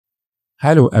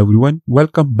Hello everyone,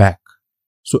 welcome back.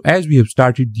 So as we have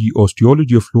started the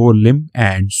osteology of lower limb,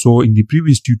 and so in the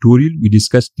previous tutorial we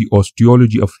discussed the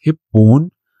osteology of hip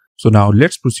bone. So now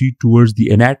let's proceed towards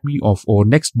the anatomy of our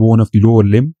next bone of the lower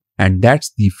limb, and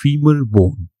that's the femur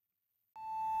bone.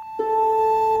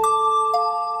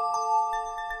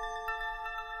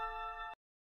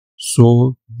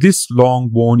 So this long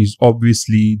bone is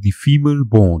obviously the femur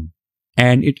bone,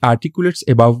 and it articulates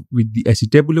above with the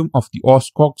acetabulum of the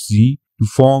os coccyx to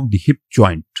form the hip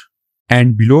joint,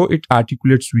 and below it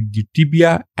articulates with the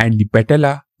tibia and the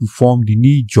patella to form the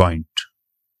knee joint.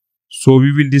 So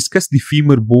we will discuss the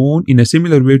femur bone in a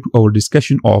similar way to our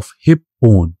discussion of hip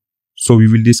bone. So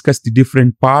we will discuss the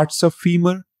different parts of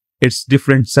femur, its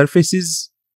different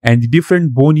surfaces, and the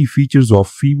different bony features of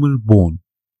femur bone.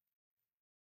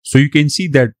 So you can see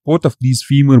that both of these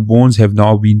femur bones have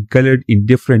now been colored in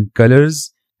different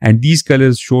colors, and these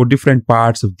colors show different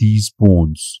parts of these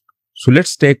bones. So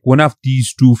let's take one of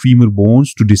these two femur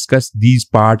bones to discuss these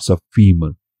parts of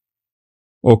femur.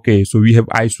 Okay, so we have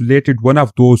isolated one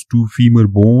of those two femur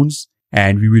bones,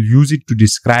 and we will use it to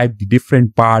describe the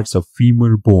different parts of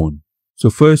femur bone. So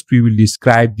first we will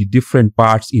describe the different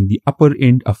parts in the upper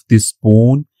end of this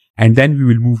bone, and then we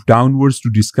will move downwards to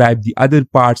describe the other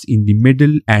parts in the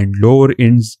middle and lower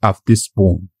ends of this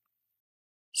bone.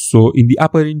 So in the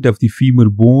upper end of the femur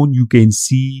bone, you can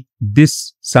see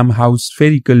this somehow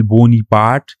spherical bony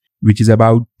part, which is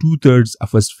about 2/3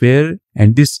 of a sphere,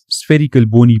 and this spherical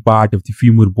bony part of the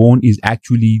femur bone is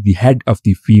actually the head of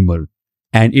the femur,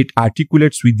 and it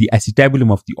articulates with the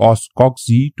acetabulum of the os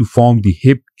coccyx to form the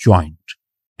hip joint.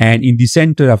 And in the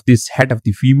center of this head of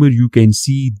the femur, you can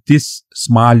see this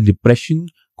small depression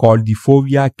called the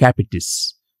fovea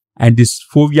capitis. And this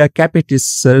fovea capitis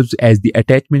serves as the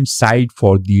attachment site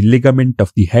for the ligament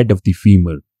of the head of the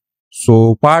femur.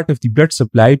 So part of the blood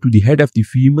supply to the head of the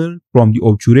femur from the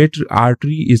obturator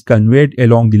artery is conveyed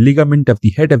along the ligament of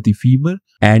the head of the femur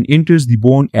and enters the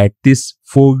bone at this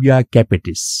fovea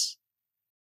capitis.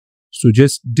 So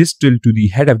just distal to the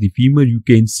head of the femur, you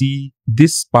can see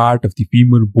this part of the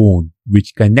femur bone,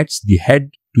 which connects the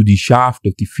head to the shaft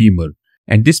of the femur.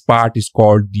 And this part is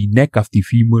called the neck of the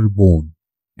femur bone.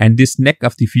 And this neck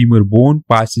of the femur bone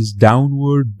passes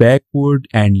downward, backward,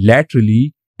 and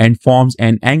laterally and forms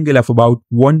an angle of about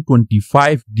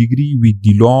 125 degrees with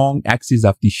the long axis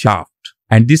of the shaft.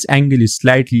 And this angle is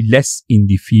slightly less in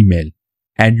the female.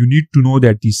 And you need to know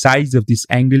that the size of this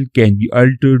angle can be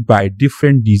altered by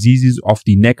different diseases of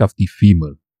the neck of the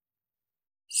femur.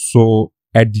 So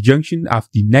at the junction of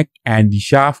the neck and the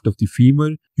shaft of the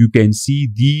femur, you can see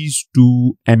these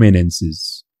two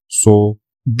eminences. So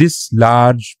this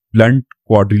large blunt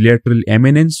quadrilateral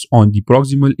eminence on the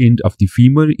proximal end of the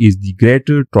femur is the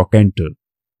greater trochanter,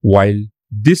 while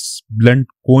this blunt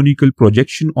conical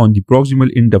projection on the proximal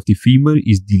end of the femur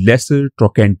is the lesser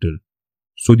trochanter.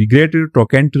 So the greater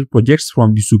trochanter projects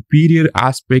from the superior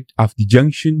aspect of the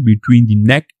junction between the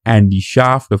neck and the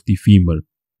shaft of the femur,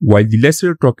 while the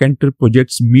lesser trochanter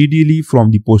projects medially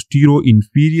from the posterior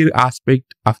inferior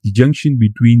aspect of the junction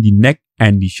between the neck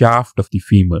and the shaft of the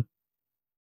femur.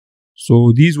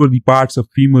 So these were the parts of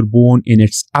femur bone in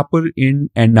its upper end,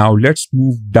 and now let's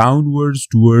move downwards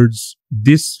towards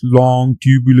this long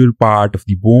tubular part of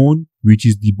the bone, which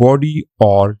is the body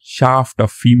or shaft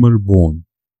of femur bone.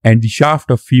 And the shaft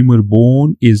of femur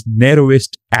bone is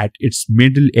narrowest at its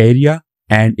middle area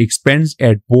and expands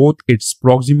at both its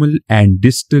proximal and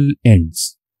distal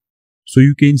ends. So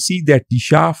you can see that the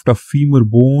shaft of femur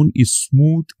bone is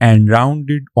smooth and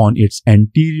rounded on its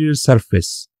anterior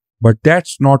surface. But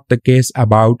that's not the case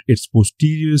about its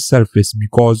posterior surface,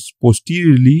 because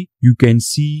posteriorly you can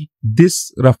see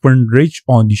this roughened ridge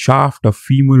on the shaft of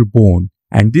femur bone,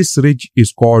 and this ridge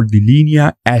is called the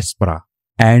linea aspera.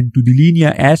 And to the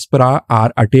linea aspera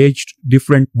are attached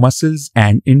different muscles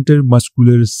and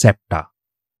intermuscular septa.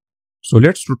 So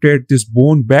let's rotate this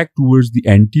bone back towards the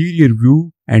anterior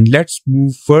view, and let's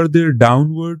move further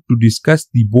downward to discuss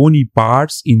the bony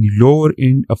parts in the lower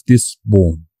end of this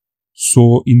bone.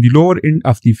 So in the lower end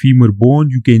of the femur bone,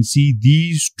 you can see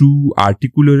these two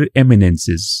articular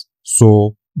eminences.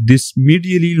 So this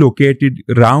medially located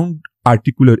round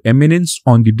articular eminence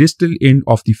on the distal end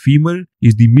of the femur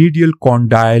is the medial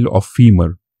condyle of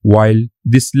femur, while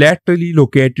this laterally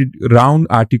located round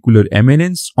articular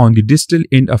eminence on the distal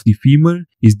end of the femur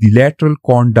is the lateral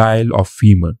condyle of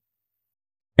femur.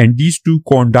 And these two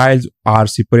condyles are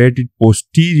separated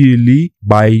posteriorly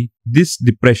by this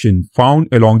depression found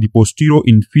along the posterior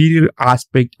inferior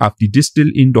aspect of the distal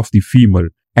end of the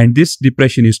femur, and this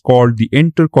depression is called the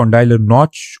intercondylar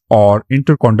notch or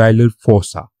intercondylar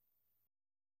fossa.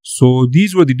 So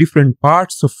these were the different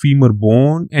parts of femur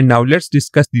bone, and now let's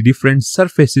discuss the different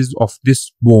surfaces of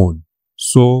this bone.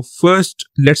 So first,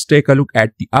 let's take a look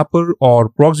at the upper or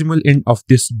proximal end of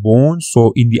this bone.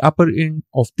 So in the upper end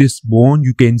of this bone,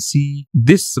 you can see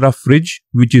this rough ridge,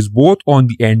 which is both on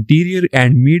the anterior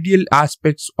and medial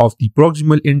aspects of the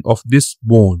proximal end of this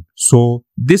bone. So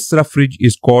this rough ridge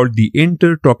is called the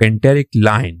intertrochanteric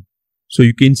line. So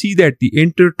you can see that the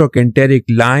intertrochanteric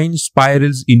line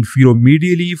spirals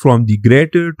infero-medially from the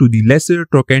greater to the lesser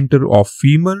trochanter of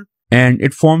femur, and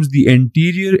it forms the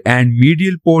anterior and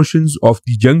medial portions of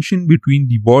the junction between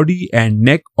the body and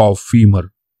neck of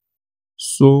femur.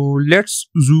 So let's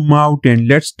zoom out and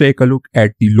let's take a look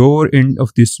at the lower end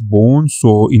of this bone.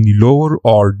 So in the lower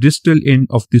or distal end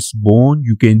of this bone,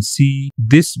 you can see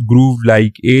this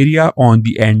groove-like area on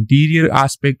the anterior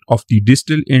aspect of the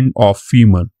distal end of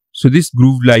femur. So this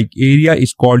groove-like area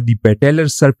is called the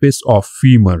patellar surface of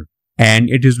femur, and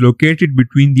it is located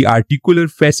between the articular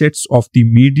facets of the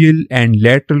medial and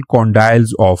lateral condyles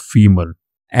of femur.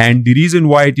 And the reason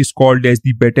why it is called as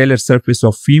the patellar surface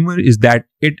of femur is that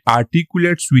it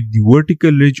articulates with the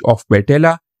vertical ridge of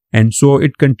patella, and so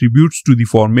it contributes to the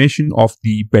formation of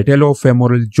the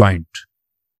patellofemoral joint.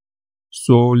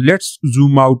 So let's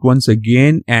zoom out once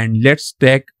again and let's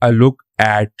take a look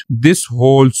at this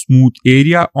whole smooth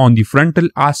area on the frontal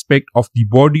aspect of the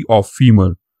body of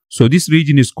femur. So this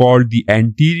region is called the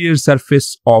anterior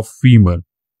surface of femur,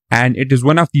 and it is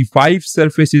one of the 5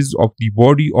 surfaces of the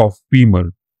body of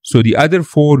femur. So the other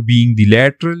 4 being the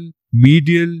lateral,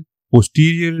 medial,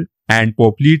 posterior and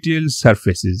popliteal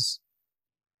surfaces.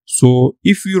 So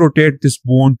if you rotate this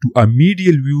bone to a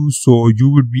medial view, so you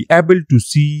would be able to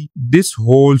see this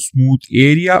whole smooth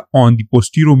area on the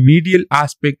posterior-medial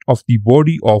aspect of the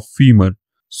body of femur.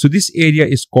 So this area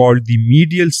is called the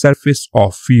medial surface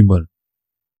of femur.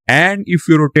 And if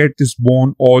you rotate this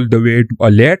bone all the way to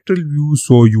a lateral view,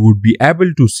 so you would be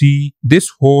able to see this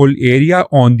whole area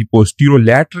on the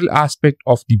posterolateral aspect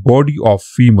of the body of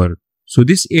femur. So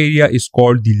this area is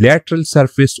called the lateral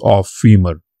surface of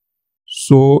femur.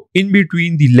 So in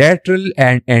between the lateral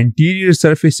and anterior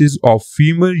surfaces of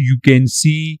femur, you can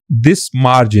see this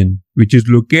margin, which is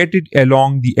located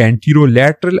along the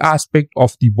anterolateral aspect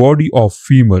of the body of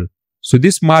femur. So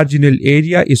this marginal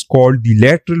area is called the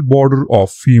lateral border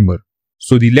of femur.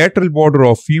 So the lateral border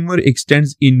of femur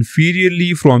extends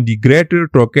inferiorly from the greater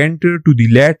trochanter to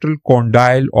the lateral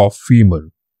condyle of femur.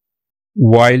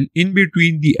 While in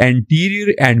between the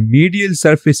anterior and medial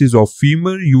surfaces of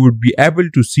femur, you would be able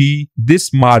to see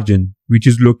this margin, which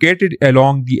is located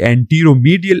along the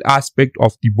anteromedial aspect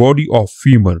of the body of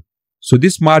femur. So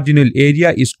this marginal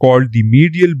area is called the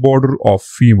medial border of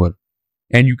femur.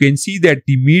 And you can see that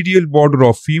the medial border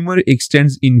of femur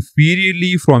extends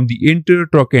inferiorly from the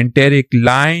intertrochanteric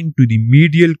line to the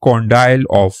medial condyle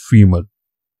of femur.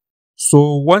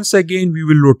 So once again we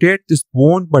will rotate this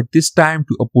bone, but this time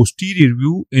to a posterior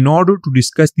view in order to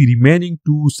discuss the remaining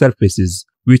 2 surfaces,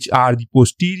 which are the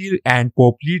posterior and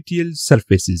popliteal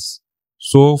surfaces.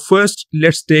 So first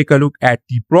let's take a look at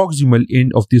the proximal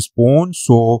end of this bone.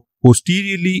 So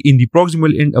posteriorly in the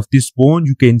proximal end of this bone,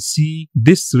 you can see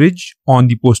this ridge on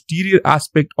the posterior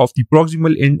aspect of the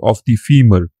proximal end of the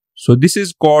femur. So this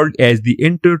is called as the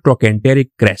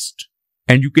intertrochanteric crest.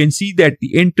 And you can see that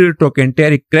the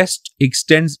intertrochanteric crest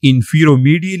extends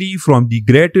infero-medially from the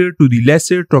greater to the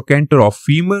lesser trochanter of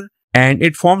femur, and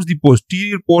it forms the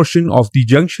posterior portion of the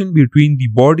junction between the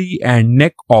body and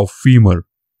neck of femur.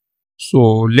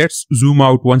 So let's zoom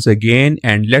out once again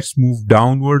and let's move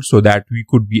downward so that we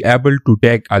could be able to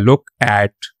take a look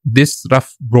at this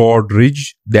rough broad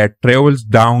ridge that travels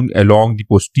down along the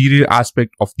posterior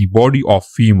aspect of the body of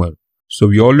femur. So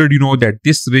we already know that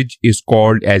this ridge is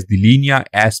called as the linea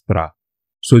aspera.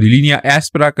 So the linea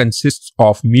aspera consists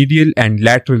of medial and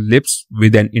lateral lips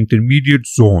with an intermediate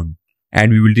zone.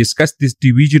 And we will discuss this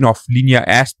division of linea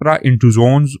aspera into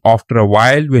zones after a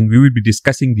while when we will be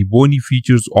discussing the bony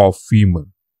features of femur.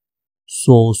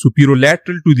 So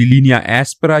superolateral to the linea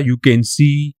aspera, you can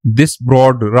see this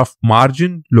broad rough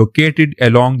margin located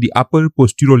along the upper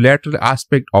posterolateral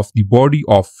aspect of the body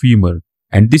of femur.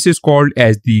 And this is called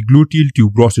as the gluteal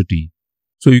tuberosity.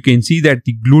 So you can see that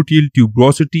the gluteal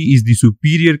tuberosity is the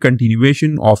superior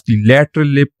continuation of the lateral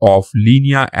lip of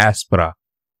linea aspera.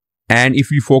 And if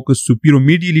we focus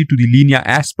superomedially to the linea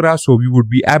aspera, so we would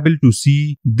be able to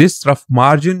see this rough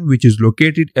margin which is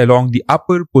located along the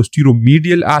upper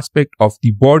posteromedial aspect of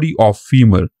the body of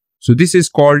femur. So this is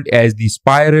called as the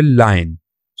spiral line.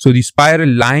 So the spiral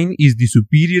line is the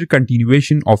superior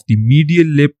continuation of the medial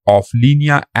lip of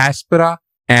linea aspera,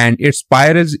 and it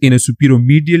spirals in a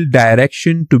superomedial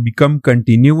direction to become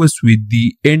continuous with the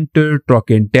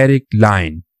intertrochanteric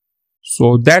line.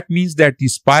 So that means that the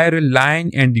spiral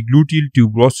line and the gluteal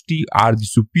tuberosity are the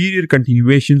superior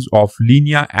continuations of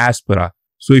linea aspera.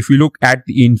 So if you look at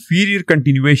the inferior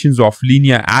continuations of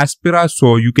linea aspera,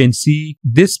 so you can see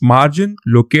this margin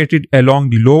located along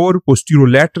the lower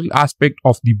posterolateral aspect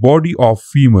of the body of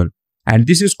femur, and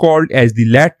this is called as the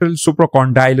lateral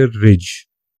supracondylar ridge.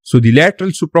 So the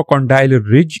lateral supracondylar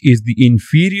ridge is the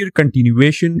inferior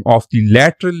continuation of the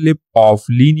lateral lip of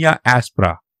linea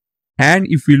aspera. And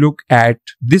if we look at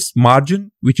this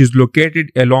margin, which is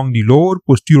located along the lower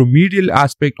posteromedial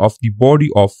aspect of the body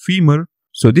of femur,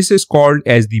 so this is called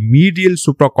as the medial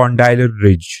supracondylar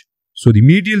ridge. So the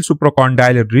medial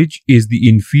supracondylar ridge is the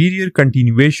inferior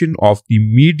continuation of the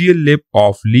medial lip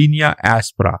of linea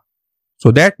aspera.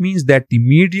 So that means that the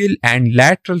medial and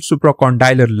lateral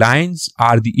supracondylar lines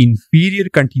are the inferior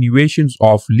continuations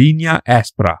of linea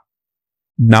aspera.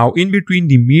 Now in between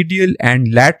the medial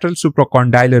and lateral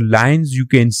supracondylar lines, you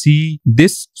can see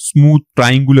this smooth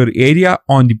triangular area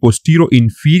on the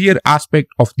posterior-inferior aspect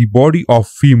of the body of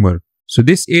femur. So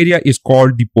this area is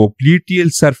called the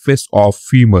popliteal surface of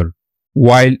femur.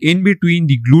 While in between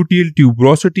the gluteal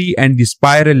tuberosity and the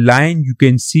spiral line, you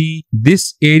can see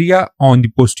this area on the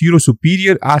posterior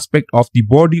superior aspect of the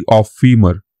body of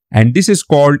femur. And this is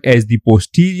called as the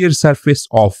posterior surface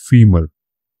of femur.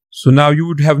 So now you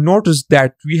would have noticed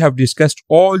that we have discussed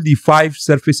all the 5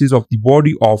 surfaces of the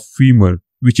body of femur,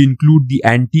 which include the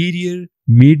anterior,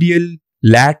 medial,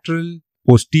 lateral,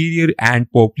 posterior and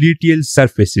popliteal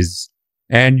surfaces.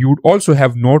 And you would also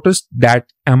have noticed that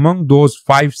among those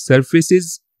 5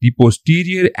 surfaces, the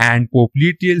posterior and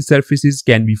popliteal surfaces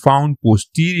can be found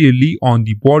posteriorly on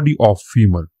the body of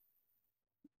femur.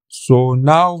 So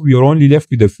now we are only left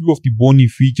with a few of the bony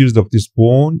features of this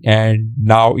bone, and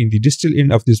now in the distal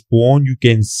end of this bone, you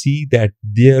can see that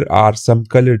there are some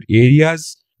colored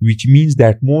areas, which means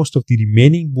that most of the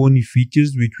remaining bony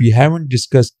features which we haven't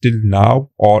discussed till now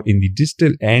are in the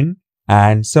distal end,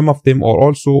 and some of them are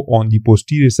also on the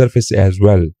posterior surface as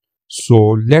well.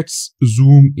 So let's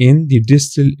zoom in the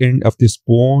distal end of this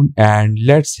bone and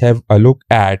let's have a look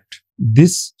at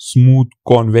this smooth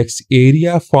convex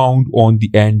area found on the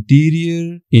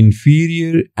anterior,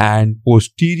 inferior and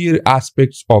posterior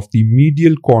aspects of the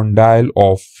medial condyle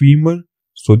of femur.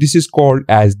 So this is called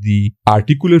as the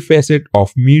articular facet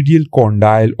of medial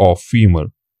condyle of femur.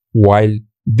 While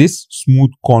this smooth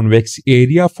convex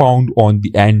area found on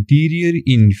the anterior,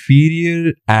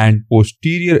 inferior and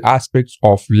posterior aspects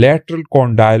of lateral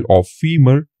condyle of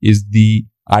femur is the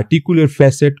articular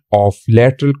facet of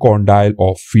lateral condyle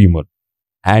of femur.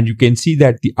 And you can see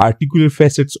that the articular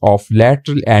facets of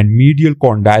lateral and medial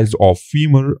condyles of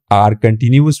femur are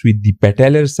continuous with the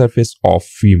patellar surface of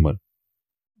femur.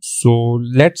 So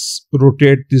let's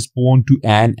rotate this bone to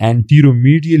an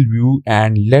anteromedial view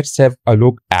and let's have a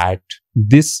look at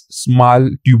this small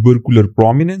tubercular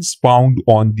prominence found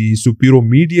on the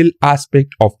superomedial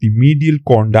aspect of the medial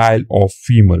condyle of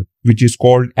femur, which is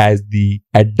called as the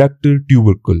adductor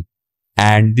tubercle.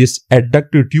 And this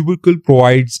adductor tubercle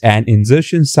provides an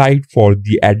insertion site for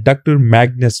the adductor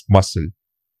magnus muscle.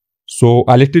 So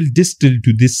a little distal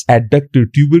to this adductor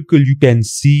tubercle, you can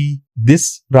see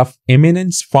this rough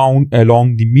eminence found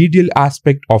along the medial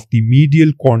aspect of the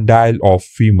medial condyle of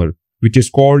femur, which is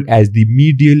called as the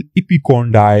medial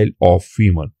epicondyle of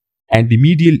femur. And the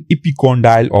medial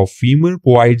epicondyle of femur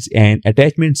provides an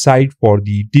attachment site for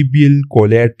the tibial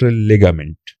collateral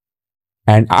ligament.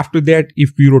 And after that,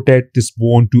 if we rotate this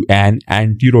bone to an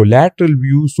anterolateral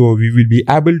view, so we will be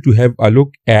able to have a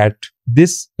look at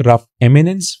this rough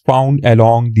eminence found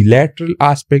along the lateral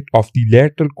aspect of the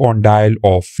lateral condyle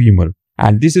of femur.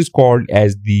 And this is called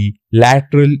as the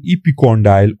lateral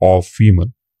epicondyle of femur.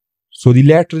 So the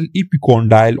lateral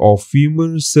epicondyle of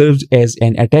femur serves as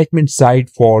an attachment site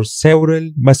for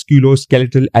several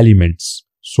musculoskeletal elements.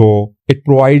 So it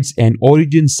provides an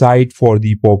origin site for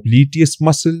the popliteus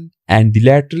muscle and the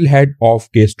lateral head of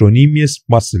gastrocnemius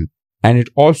muscle, and it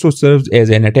also serves as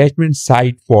an attachment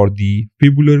site for the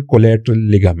fibular collateral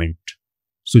ligament.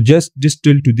 So just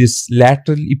distal to this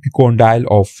lateral epicondyle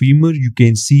of femur, you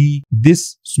can see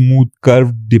this smooth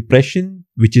curved depression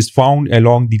which is found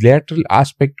along the lateral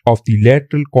aspect of the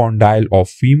lateral condyle of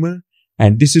femur,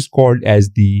 and this is called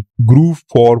as the groove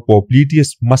for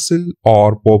popliteus muscle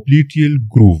or popliteal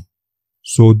groove.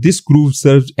 So this groove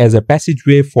serves as a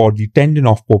passageway for the tendon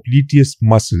of popliteus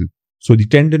muscle. So the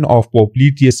tendon of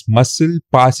popliteus muscle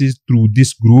passes through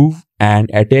this groove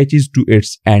and attaches to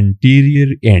its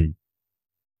anterior end.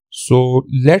 So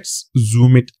let's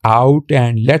zoom it out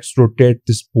and let's rotate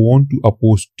this bone to a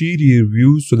posterior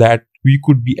view so that we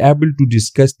could be able to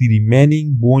discuss the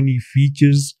remaining bony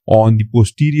features on the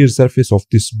posterior surface of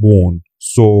this bone.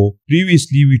 So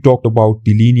previously we talked about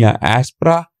the linea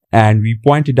aspera, and we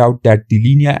pointed out that the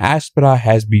linea aspera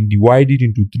has been divided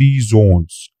into 3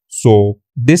 zones. So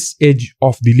this edge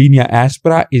of the linea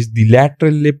aspera is the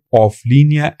lateral lip of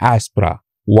linea aspera,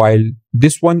 while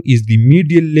this one is the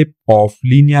medial lip of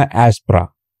linea aspera.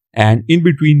 And in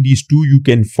between these two, you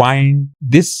can find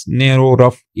this narrow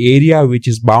rough area which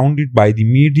is bounded by the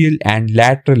medial and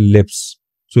lateral lips.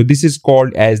 So this is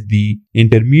called as the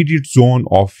intermediate zone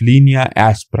of linea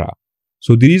aspera.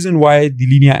 So the reason why the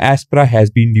linea aspera has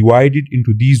been divided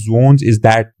into these zones is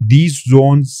that these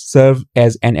zones serve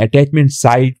as an attachment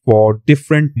site for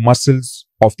different muscles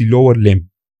of the lower limb.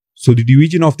 So the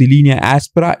division of the linea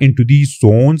aspera into these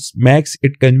zones makes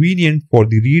it convenient for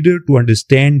the reader to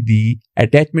understand the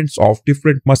attachments of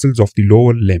different muscles of the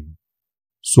lower limb.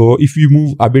 So if you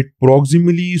move a bit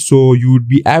proximally, so you would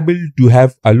be able to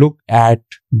have a look at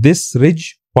this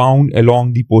ridge found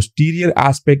along the posterior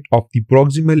aspect of the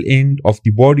proximal end of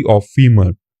the body of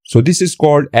femur. So this is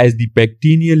called as the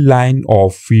pectineal line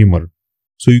of femur.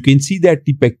 So you can see that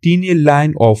the pectineal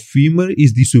line of femur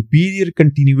is the superior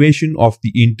continuation of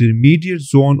the intermediate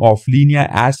zone of linea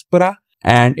aspera,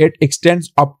 and it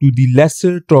extends up to the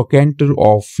lesser trochanter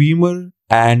of femur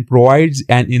and provides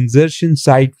an insertion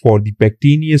site for the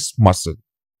pectineus muscle.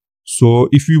 So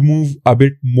if you move a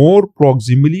bit more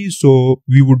proximally, so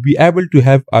we would be able to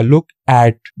have a look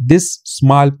at this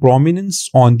small prominence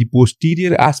on the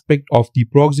posterior aspect of the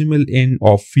proximal end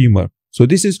of femur. So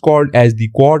this is called as the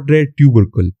quadrate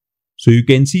tubercle. So you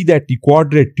can see that the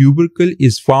quadrate tubercle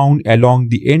is found along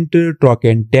the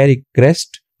intertrochanteric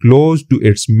crest close to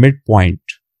its midpoint.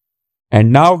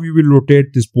 And now we will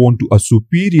rotate this bone to a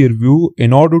superior view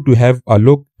in order to have a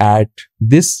look at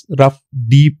this rough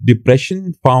deep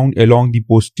depression found along the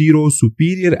posterior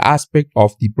superior aspect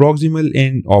of the proximal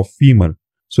end of femur.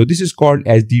 So this is called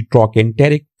as the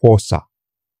trochanteric fossa.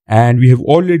 And we have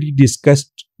already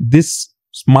discussed this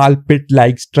small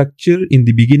pit-like structure in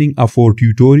the beginning of our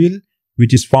tutorial,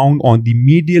 which is found on the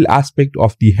medial aspect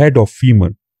of the head of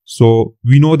femur. So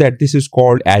we know that this is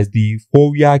called as the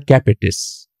fovea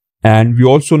capitis. And we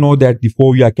also know that the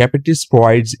fovea capitis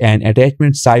provides an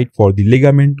attachment site for the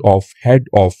ligament of head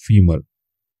of femur.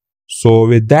 So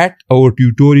with that, our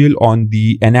tutorial on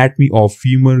the anatomy of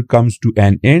femur comes to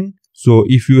an end. So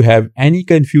if you have any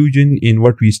confusion in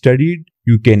what we studied,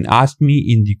 you can ask me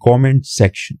in the comment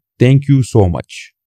section. Thank you so much.